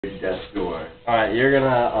desk door. Alright, you're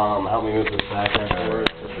gonna help me move this back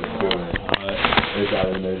afterwards. Let's do it. There's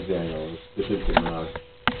Adam, there's Daniel. This is getting out.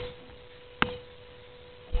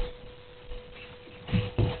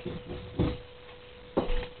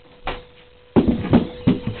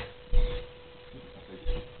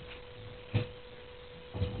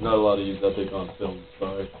 Not allowed to use that thing on film,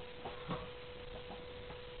 sorry.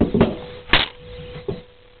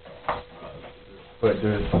 But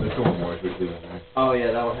there's one more quickly in there. Oh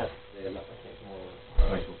yeah, that one has to stay in that. I can't come over.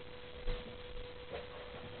 Alright, cool.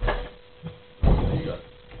 You got it.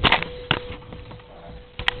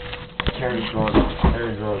 Carry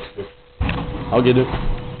drawers. I'll get it.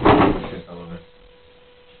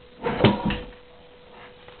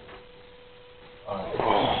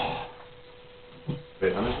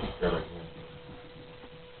 Wait, I'm just gonna right here.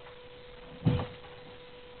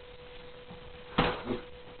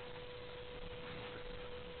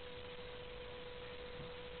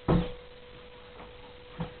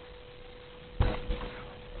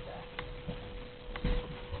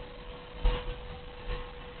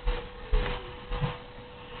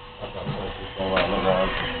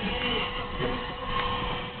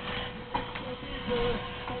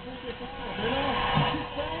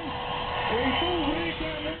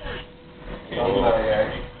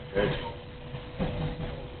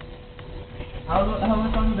 How much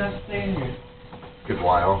longer do I have to stay in here? Good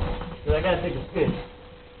while. Cause I gotta take a piss.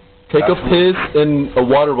 Take a piss in a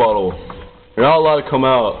water bottle. You're not allowed to come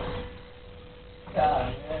out.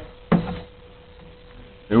 God, man.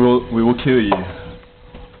 We will kill you.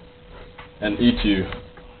 And eat you.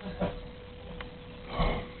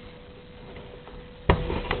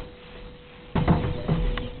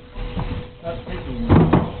 Stop pissing me.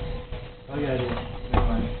 Oh yeah, dude. Never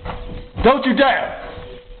mind. Don't you dare!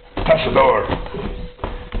 Touch the door.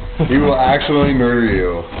 He will actually murder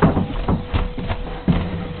you.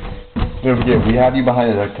 Don't forget, we have you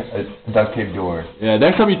behind a duct tape door. Yeah,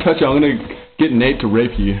 next time you touch it, I'm gonna get Nate to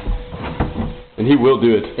rape you. And he will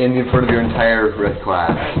do it. In front of your entire red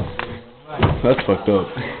class. That's fucked up.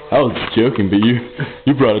 I was just joking, but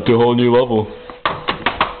you brought it to a whole new level.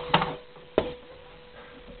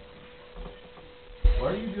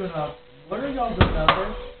 What are you doing out? What are y'all doing out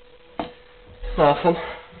there? Nothing.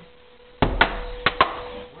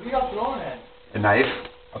 What are y'all throwing at? A knife?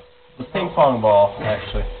 The ping pong ball,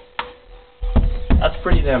 actually. That's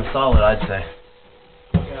pretty damn solid, I'd say.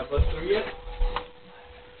 Can I bust through yet?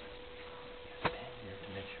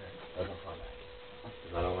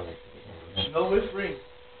 I don't want to. No whispering.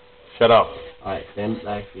 Shut up. Alright, stand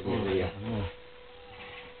back so you can see.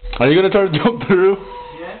 Are you gonna try to jump through?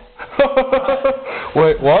 Yeah.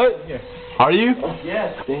 Wait, what? Here. Are you?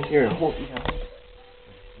 Yes. Stand here and hold. Yeah.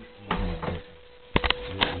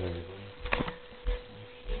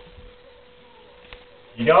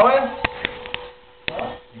 You going?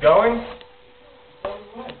 Huh? You going?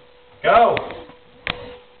 Go!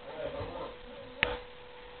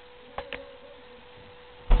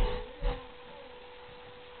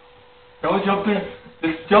 Don't jump through.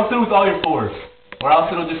 Just jump through with all your force. Or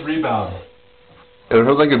else it'll just rebound. It'll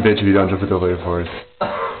look like a bitch if you don't jump with all your force.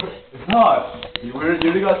 It's not. You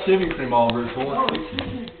already got shaving cream all over it, so it won't stick to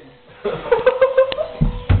you.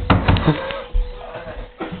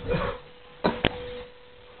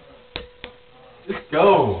 Just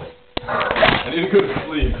go. I need to go to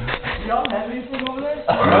sleep. Do y'all have anything over there?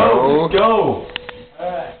 No, just go.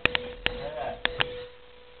 Alright.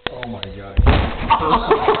 Oh my god.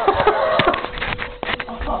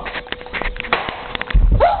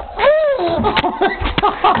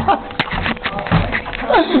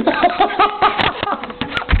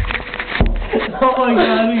 Oh my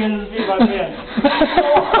god, I'm gonna see my pants.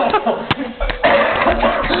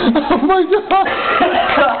 Oh my god.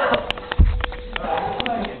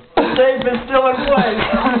 Tape is still in place.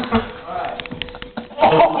 Alright. Oh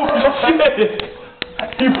shit!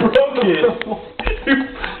 You broke it!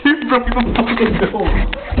 You broke the fucking door!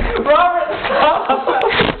 Robert, stop!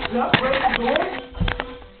 Did I break the door?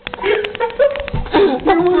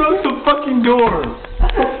 You broke the fucking door!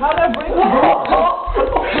 How'd I break the door?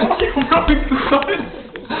 You broke the sign!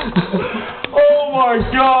 Oh my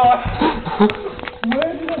god!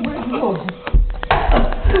 Where did I break the door?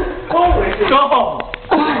 Holy stop!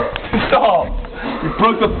 Stop! You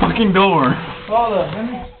broke the fucking door! Hold on, let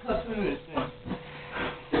me cut through this thing.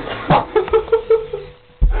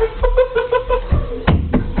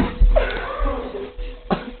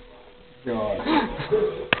 God.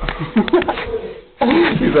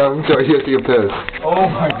 I'm sorry, you have to get pissed. Oh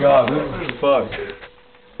my god, this is fucked.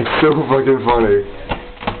 It's so fucking funny.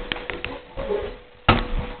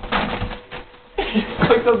 He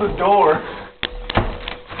clicked on the door.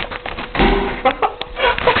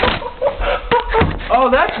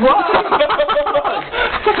 that's why.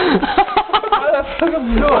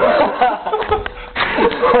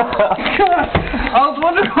 I was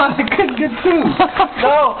wondering why I couldn't get through.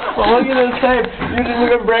 No, but look at this tape. You didn't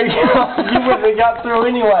even break it. You wouldn't have got through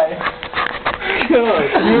anyway. You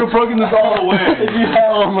would have broken this all the way.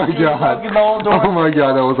 Oh my god. Oh my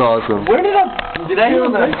god, that was awesome. Where did I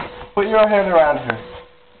even put your hand around her?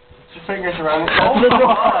 Put your fingers around it. Oh my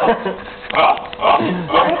god.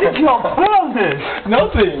 What did you all put on this?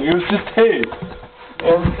 Nothing. It was just tape.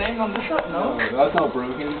 And same on this side, no? That's not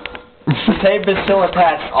broken. The tape is still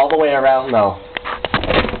attached all the way around though.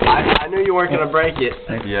 I knew you weren't going to break it.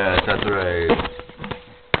 Yes, that's right.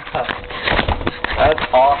 That's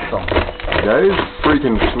awesome. That is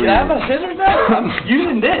freaking sweet. Can I have a scissors now? I'm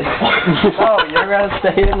using this. Oh, you're going to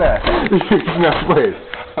stay in there. No, wait.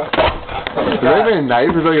 Is that even a knife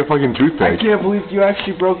or is that like a fucking I toothpick? can't believe you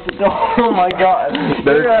actually broke the door. Oh my god.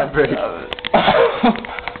 That is epic.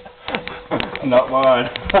 Not mine.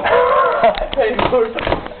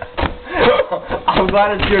 I'm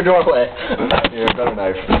glad it's your doorway. Yeah, better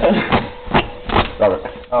knife. Robert.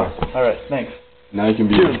 Oh, alright, thanks. Now you can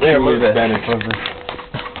be There, move this. Spanish.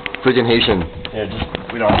 Freaking Haitian. Yeah,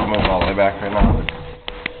 we don't have to move all the way back right now.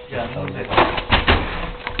 Yeah.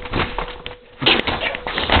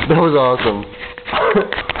 That was awesome.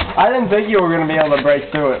 I didn't think you were going to be able to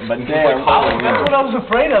break through it, but damn. That's what I was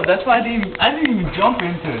afraid of. That's why I didn't even jump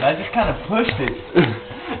into it. I just kind of pushed it.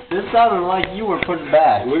 This sounded like you were putting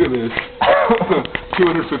back. Look at this.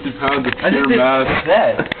 250 pounds of I just pure did mass.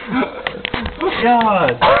 that.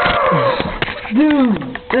 God.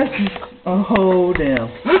 Dude, that's just... Oh,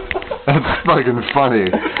 damn. That's fucking funny.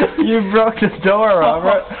 You broke the door,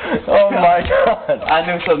 Robert. Oh my god. I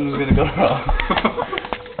knew something was going to go wrong.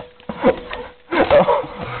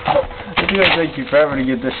 It's going to take you forever to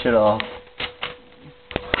get this shit off.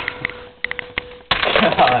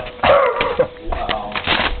 God.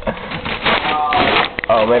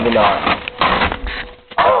 Oh, maybe not.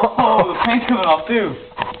 Oh, the paint's coming off too.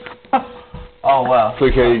 Oh wow. It's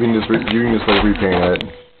okay, you can just like repaint it.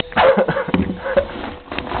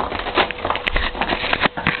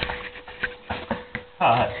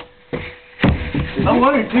 God. No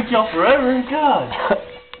wonder it took y'all forever. God.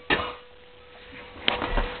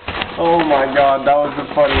 Oh my god, that was the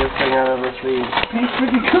funniest thing I've ever seen. Paint's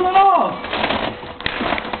freaking coming off.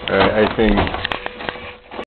 Alright, I think